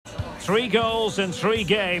3 goals in 3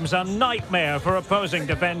 games, a nightmare for opposing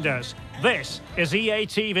defenders. This is EA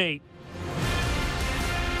TV.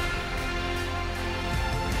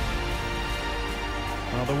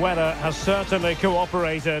 Well, the weather has certainly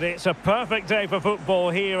cooperated. It's a perfect day for football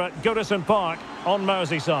here at Goodison Park on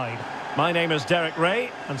Merseyside. My name is Derek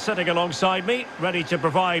Ray, and sitting alongside me, ready to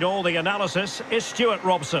provide all the analysis, is Stuart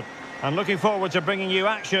Robson. And looking forward to bringing you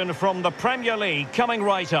action from the Premier League coming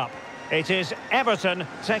right up. It is Everton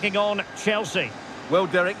taking on Chelsea. Well,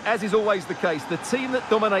 Derek, as is always the case, the team that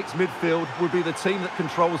dominates midfield will be the team that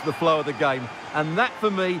controls the flow of the game. And that,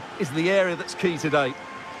 for me, is the area that's key today.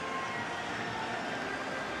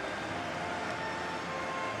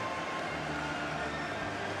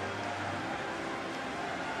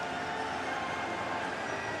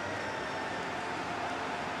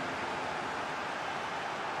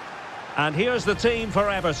 And here's the team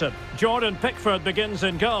for Everton. Jordan Pickford begins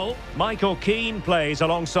in goal. Michael Keane plays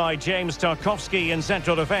alongside James Tarkowski in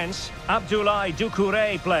central defence. Abdoulaye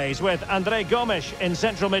Doucouré plays with André Gomes in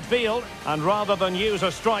central midfield. And rather than use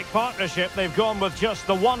a strike partnership, they've gone with just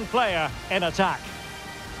the one player in attack.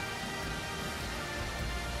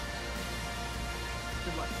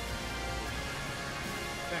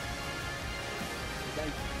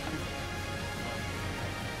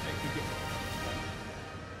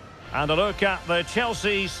 And a look at the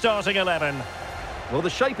Chelsea starting 11. Well, the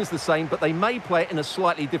shape is the same, but they may play it in a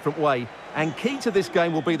slightly different way. And key to this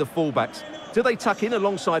game will be the fullbacks. Do they tuck in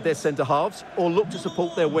alongside their centre-halves or look to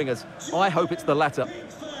support their wingers? I hope it's the latter.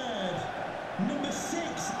 Number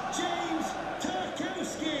 6, James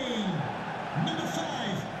Tarkowski. Number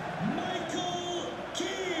 5, Michael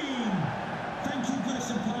Keane. Thank you,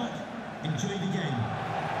 Goodison Park. Enjoy the game.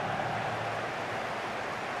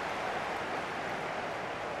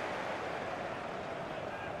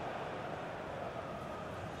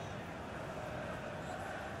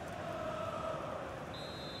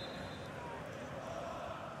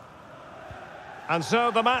 And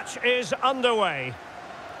so the match is underway.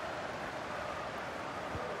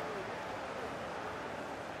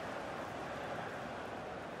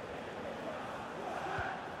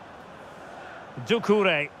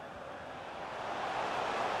 Doucouré.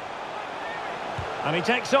 And he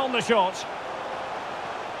takes on the shot.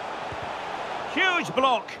 Huge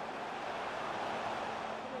block.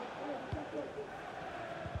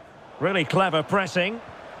 Really clever pressing.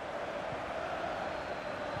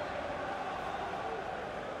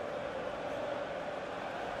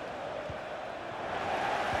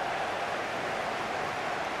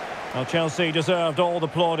 Well, Chelsea deserved all the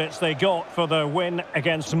plaudits they got for their win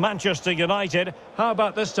against Manchester United. How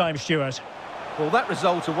about this time, Stuart? Well, that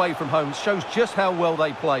result away from home shows just how well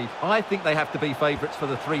they played. I think they have to be favourites for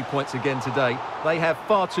the 3 points again today. They have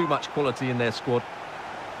far too much quality in their squad.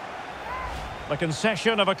 The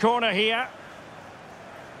concession of a corner here.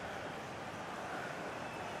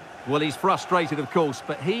 Well, he's frustrated, of course,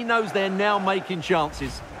 but he knows they're now making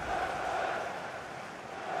chances.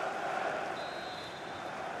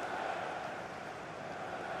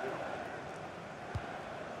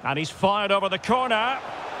 And he's fired over the corner.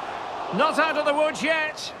 Not out of the woods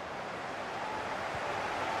yet.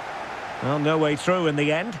 Well, no way through in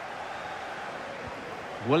the end.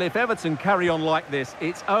 Well, if Everton carry on like this,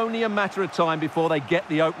 it's only a matter of time before they get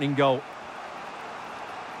the opening goal.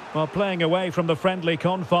 Well, playing away from the friendly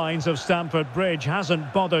confines of Stamford Bridge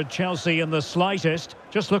hasn't bothered Chelsea in the slightest.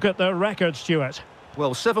 Just look at their record, Stuart.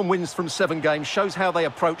 Well, 7 wins from 7 games shows how they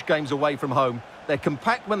approach games away from home. They're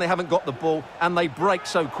compact when they haven't got the ball, and they break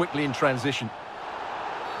so quickly in transition.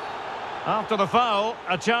 After the foul,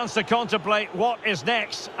 a chance to contemplate what is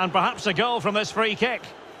next, and perhaps a goal from this free kick.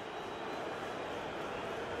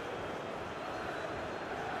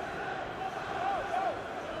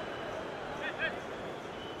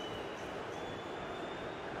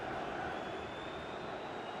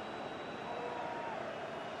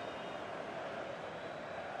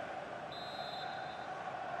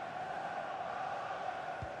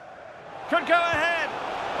 Could go ahead.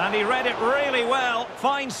 And he read it really well.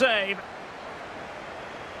 Fine save.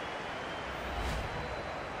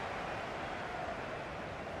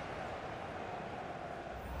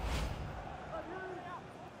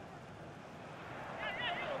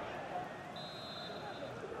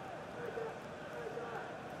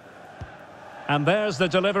 And there's the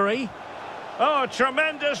delivery. Oh,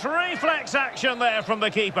 tremendous reflex action there from the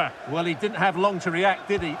keeper. Well, he didn't have long to react,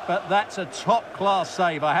 did he? But that's a top-class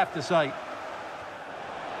save, I have to say.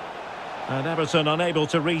 And Everton unable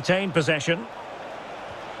to retain possession.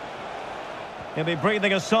 He'll be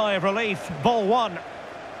breathing a sigh of relief. Ball one.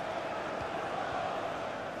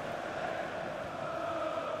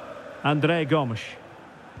 André Gomes.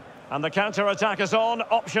 And the counter-attack is on,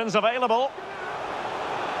 options available.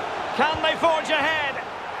 Can they forge ahead?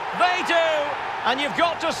 They do! And you've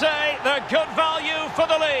got to say they're good value for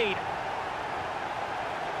the lead.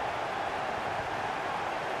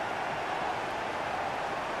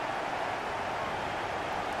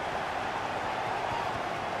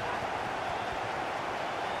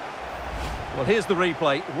 Well, here's the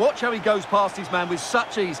replay. Watch how he goes past his man with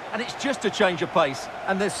such ease, and it's just a change of pace.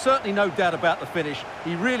 And there's certainly no doubt about the finish.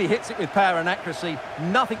 He really hits it with power and accuracy.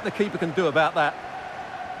 Nothing the keeper can do about that.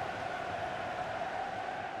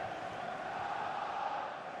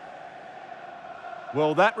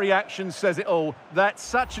 Well, that reaction says it all. That's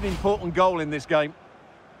such an important goal in this game.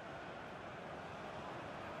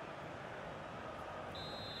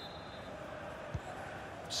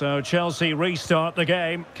 So Chelsea restart the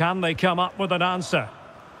game. Can they come up with an answer?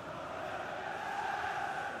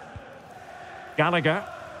 Gallagher.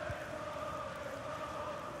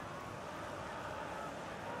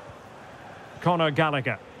 Conor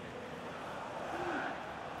Gallagher.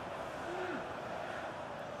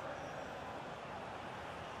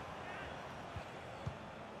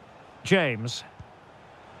 James.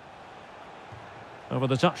 Over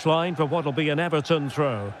the touchline for what will be an Everton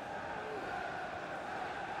throw.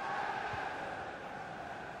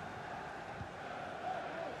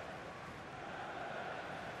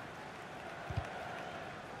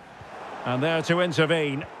 And there to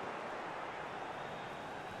intervene.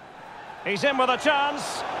 He's in with a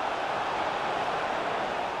chance.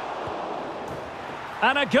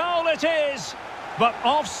 And a goal it is. But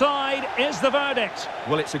offside is the verdict.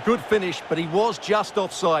 Well, it's a good finish, but he was just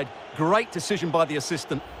offside. Great decision by the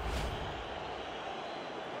assistant.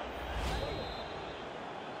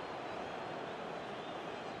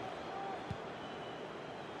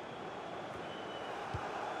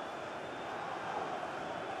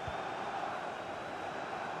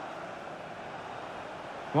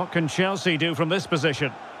 What can Chelsea do from this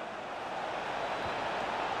position?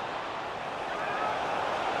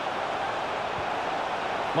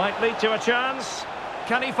 Might lead to a chance.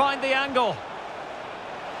 Can he find the angle?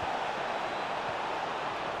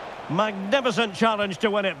 Magnificent challenge to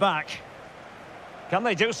win it back. Can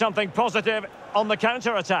they do something positive on the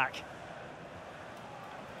counter-attack?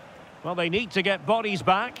 Well, they need to get bodies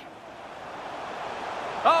back.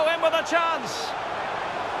 Oh, in with a chance.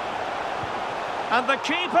 And the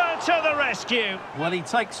keeper to the rescue. Well, he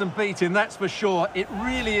takes some beating, that's for sure. It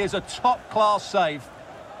really is a top-class save.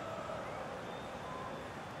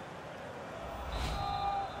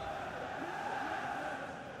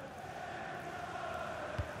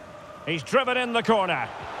 He's driven in the corner.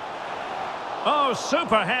 Oh,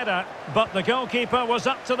 super header, but the goalkeeper was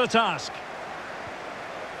up to the task.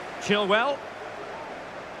 Chilwell.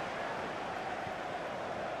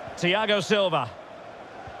 Thiago Silva.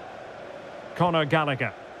 Conor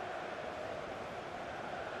Gallagher.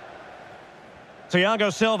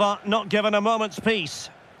 Thiago Silva not given a moment's peace.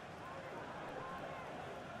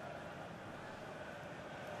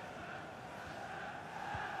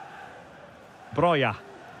 Broja.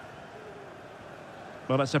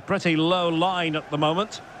 Well, it's a pretty low line at the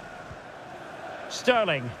moment.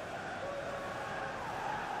 Sterling.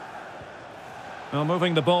 Well,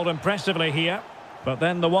 moving the ball impressively here, but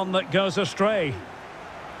then the one that goes astray.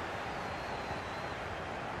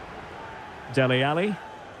 Dele Alli.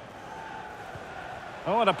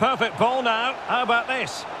 Oh, and a perfect ball now. How about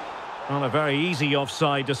this? Well, a very easy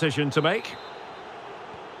offside decision to make.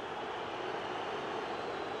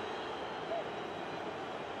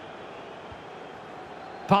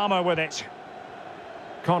 Palmer with it.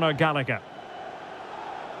 Conor Gallagher.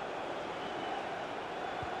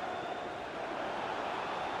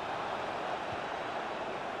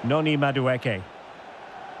 Noni Madueke.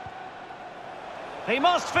 He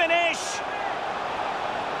must finish!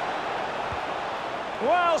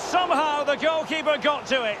 Well, somehow the goalkeeper got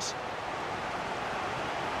to it.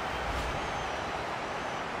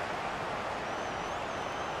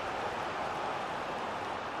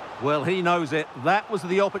 Well, he knows it. That was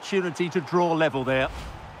the opportunity to draw level there.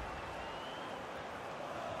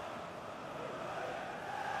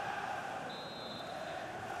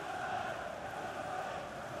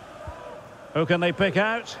 Who can they pick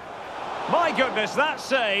out? My goodness, that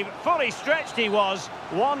save. Fully stretched he was.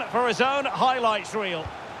 One for his own highlights reel.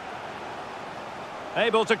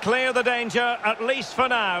 Able to clear the danger, at least for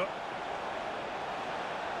now.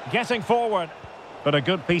 Getting forward. But a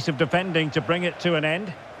good piece of defending to bring it to an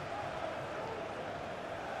end.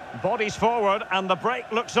 Bodies forward and the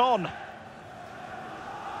break looks on.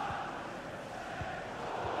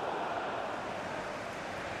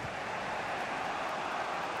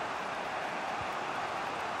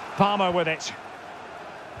 Palmer with it.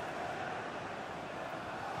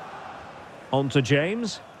 On to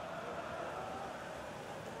James.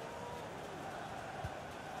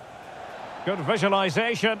 Good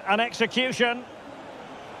visualisation and execution.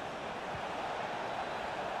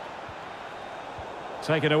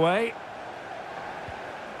 Take it away.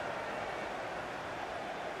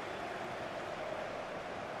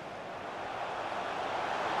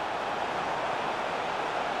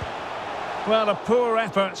 Well, a poor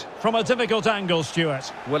effort from a difficult angle,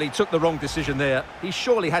 Stuart. Well, he took the wrong decision there. He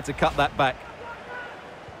surely had to cut that back.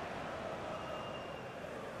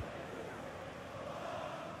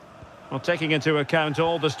 Well, taking into account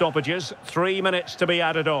all the stoppages, 3 minutes to be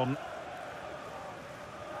added on.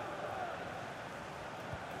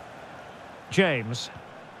 James.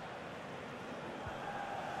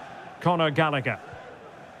 Conor Gallagher.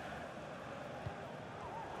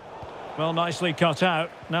 Well, nicely cut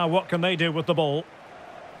out. Now what can they do with the ball?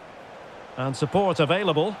 And support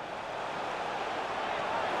available.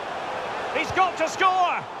 He's got to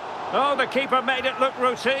score! Oh, the keeper made it look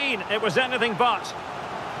routine. It was anything but.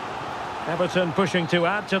 Everton pushing to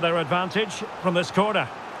add to their advantage from this corner.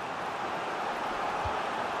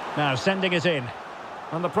 Now sending it in.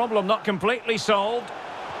 And the problem not completely solved.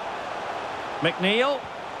 McNeil.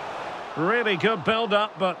 Really good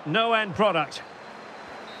build-up, but no end product.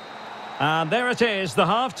 And there it is, the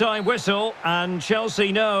half-time whistle, and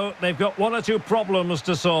Chelsea know they've got one or two problems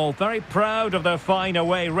to solve. Very proud of their fine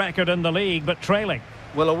away record in the league, but trailing.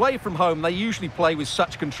 Well, away from home, they usually play with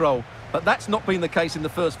such control, but that's not been the case in the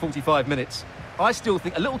first 45 minutes. I still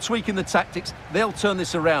think a little tweak in the tactics, they'll turn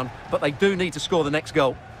this around, but they do need to score the next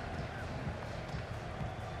goal.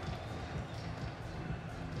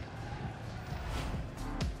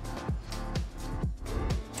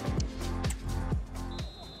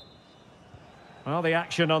 Well, the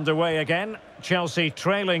action underway again. Chelsea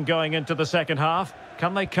trailing going into the second half.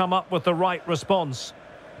 Can they come up with the right response?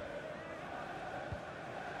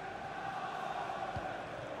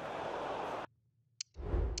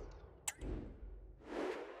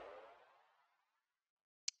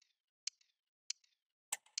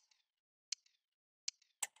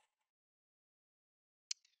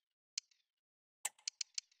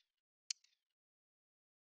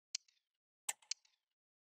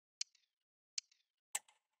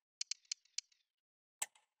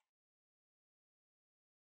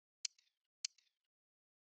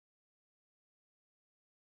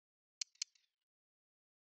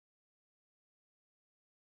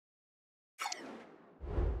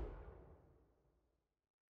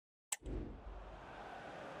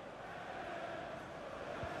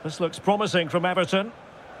 This looks promising from Everton.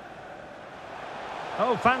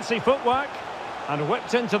 Oh, fancy footwork. And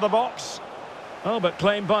whipped into the box. Oh, but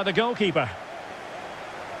claimed by the goalkeeper.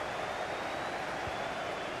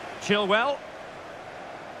 Chilwell.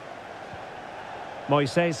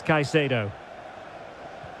 Moises Caicedo.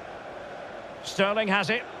 Sterling has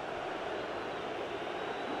it.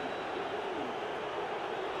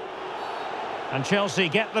 And Chelsea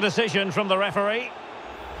get the decision from the referee.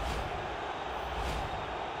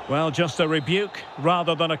 Well, just a rebuke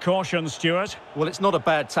rather than a caution, Stuart. Well, it's not a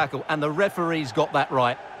bad tackle, and the referee's got that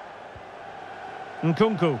right.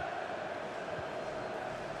 Nkunku.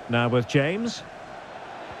 Now with James.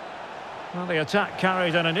 Well, the attack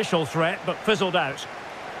carried an initial threat, but fizzled out.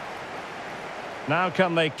 Now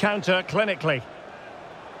can they counter clinically?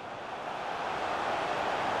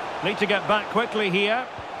 Need to get back quickly here.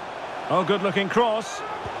 Oh, good-looking cross.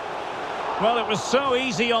 Well, it was so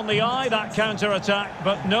easy on the eye, that counter-attack,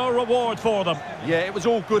 but no reward for them. Yeah, it was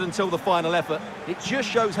all good until the final effort. It just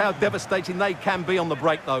shows how devastating they can be on the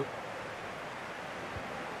break, though.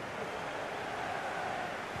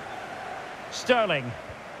 Sterling.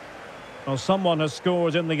 Well, someone has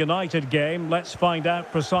scored in the United game. Let's find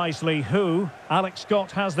out precisely who. Alex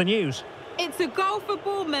Scott has the news. It's a goal for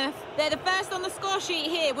Bournemouth. They're the first on the score sheet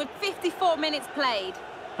here with 54 minutes played.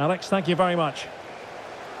 Alex, thank you very much.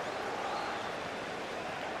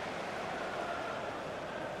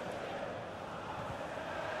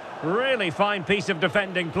 Really fine piece of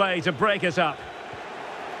defending play to break it up.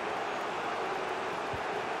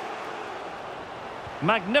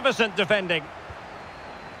 Magnificent defending.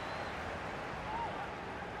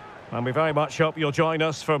 And we very much hope you'll join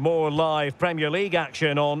us for more live Premier League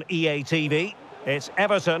action on EA TV. It's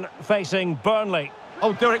Everton facing Burnley.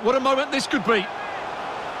 Oh, Derek, what a moment this could be.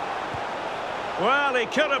 Well, he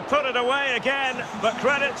could have put it away again, but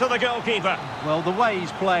credit to the goalkeeper. Well, the way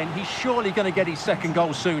he's playing, he's surely going to get his second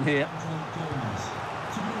goal soon here.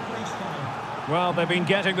 Well, they've been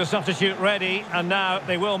getting the substitute ready, and now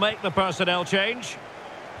they will make the personnel change.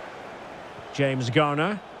 James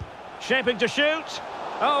Garner. Shaping to shoot.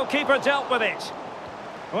 Oh, keeper dealt with it.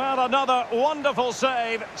 Well, another wonderful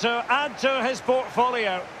save to add to his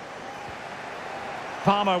portfolio.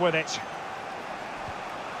 Palmer with it.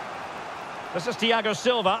 This is Thiago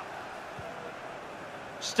Silva.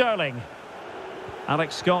 Sterling.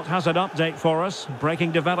 Alex Scott has an update for us.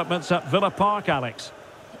 Breaking developments at Villa Park, Alex.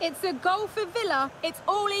 It's a goal for Villa. It's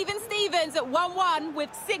all even Stevens at 1-1 with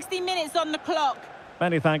 60 minutes on the clock.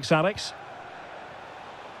 Many thanks, Alex.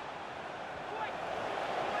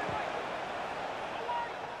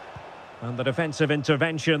 And the defensive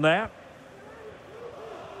intervention there.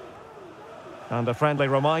 And a friendly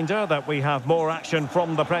reminder that we have more action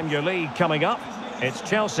from the Premier League coming up. It's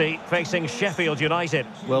Chelsea facing Sheffield United.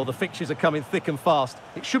 Well, the fixtures are coming thick and fast.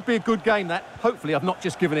 It should be a good game, that. Hopefully I've not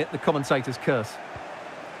just given it the commentator's curse.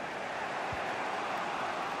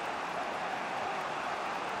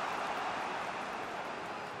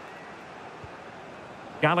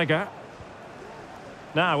 Gallagher.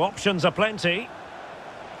 Now, options are plenty.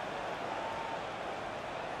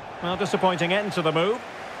 Well, disappointing end to the move.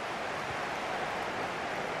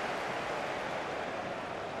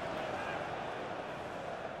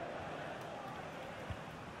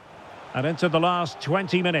 And into the last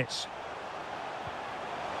 20 minutes.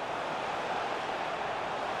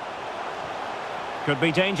 Could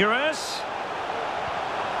be dangerous.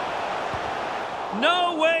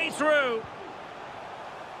 No way through.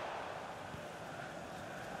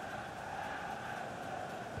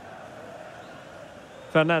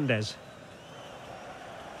 Fernandes.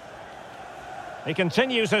 He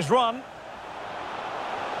continues his run.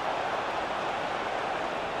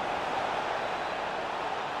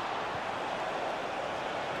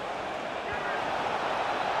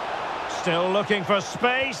 Still looking for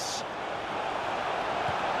space.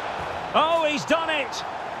 Oh, he's done it.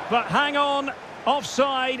 But hang on.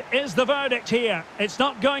 Offside is the verdict here. It's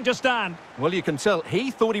not going to stand. Well, you can tell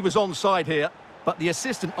he thought he was onside here, but the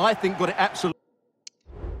assistant, I think, got it absolutely.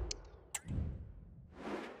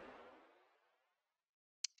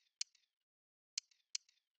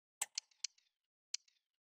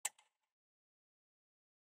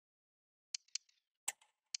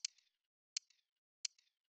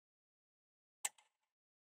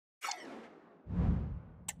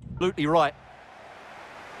 Absolutely right.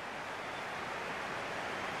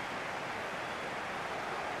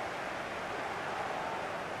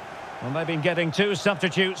 Well, they've been getting two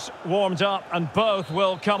substitutes warmed up, and both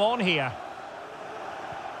will come on here.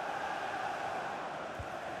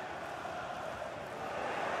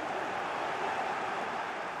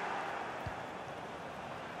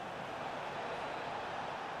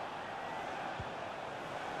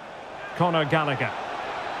 Conor Gallagher.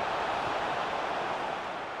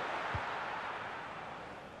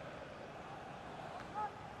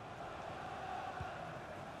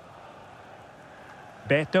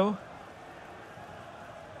 Beto.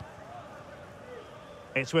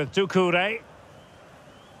 It's with Doucouré.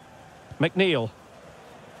 McNeil.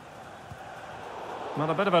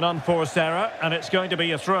 Well, a bit of an unforced error, and it's going to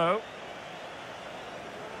be a throw.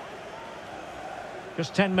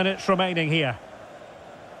 Just 10 minutes remaining here.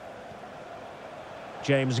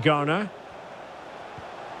 James Garner.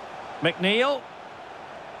 McNeil.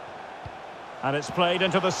 And it's played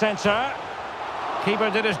into the centre. Keeper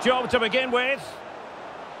did his job to begin with.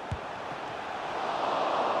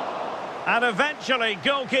 And eventually,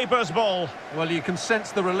 goalkeeper's ball. Well, you can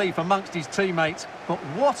sense the relief amongst his teammates, but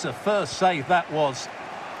what a first save that was.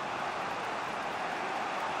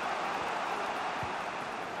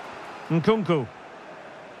 Nkunku.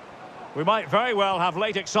 We might very well have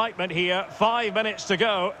late excitement here. 5 minutes to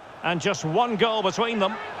go, and just one goal between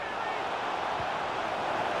them.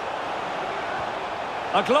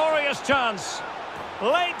 A glorious chance.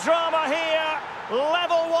 Late drama here.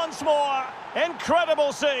 Level once more.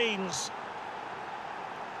 Incredible scenes.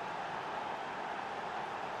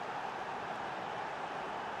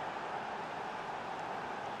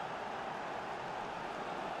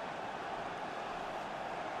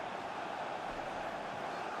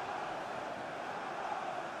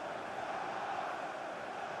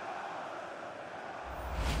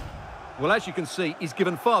 Well, as you can see, he's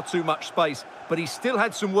given far too much space, but he still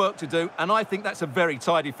had some work to do, and I think that's a very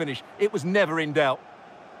tidy finish. It was never in doubt.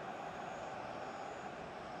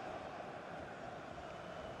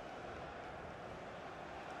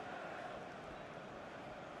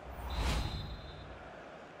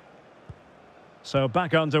 So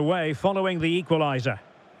back underway following the equaliser.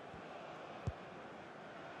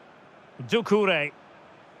 Doucouré.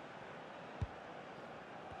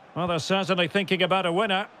 Well, they're certainly thinking about a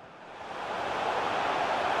winner.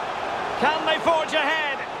 Can they forge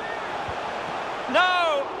ahead?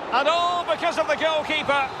 No! And all because of the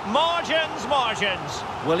goalkeeper. Margins, margins.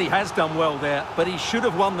 Well, he has done well there, but he should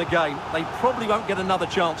have won the game. They probably won't get another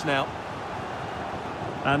chance now.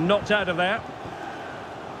 And knocked out of there.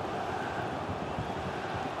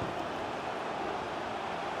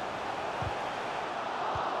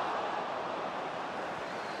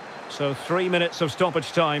 So 3 minutes of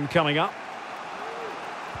stoppage time coming up.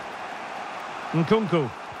 Nkunku.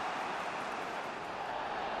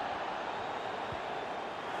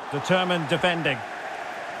 Determined defending.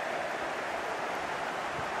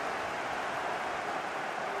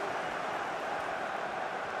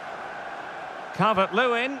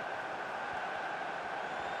 Calvert-Lewin.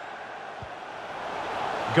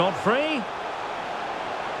 Godfrey.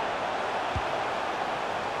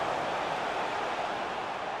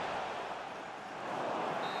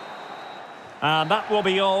 And that will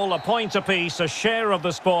be all, a point apiece, a share of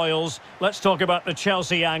the spoils. Let's talk about the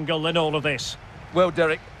Chelsea angle in all of this. Well,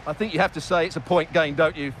 Derek, I think you have to say it's a point game,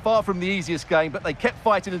 don't you? Far from the easiest game, but they kept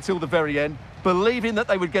fighting until the very end, believing that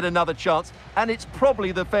they would get another chance, and it's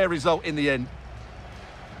probably the fair result in the end.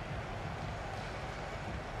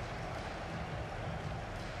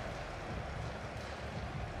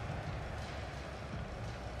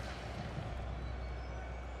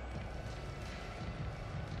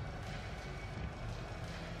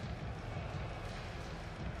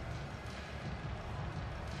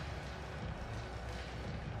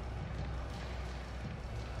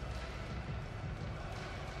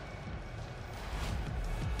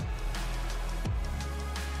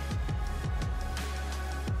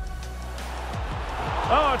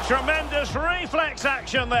 Oh, tremendous reflex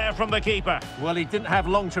action there from the keeper. Well, he didn't have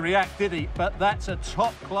long to react, did he? But that's a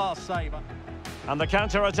top-class saver. And the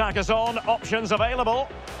counter-attack is on, options available.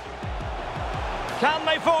 Can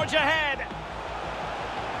they forge ahead?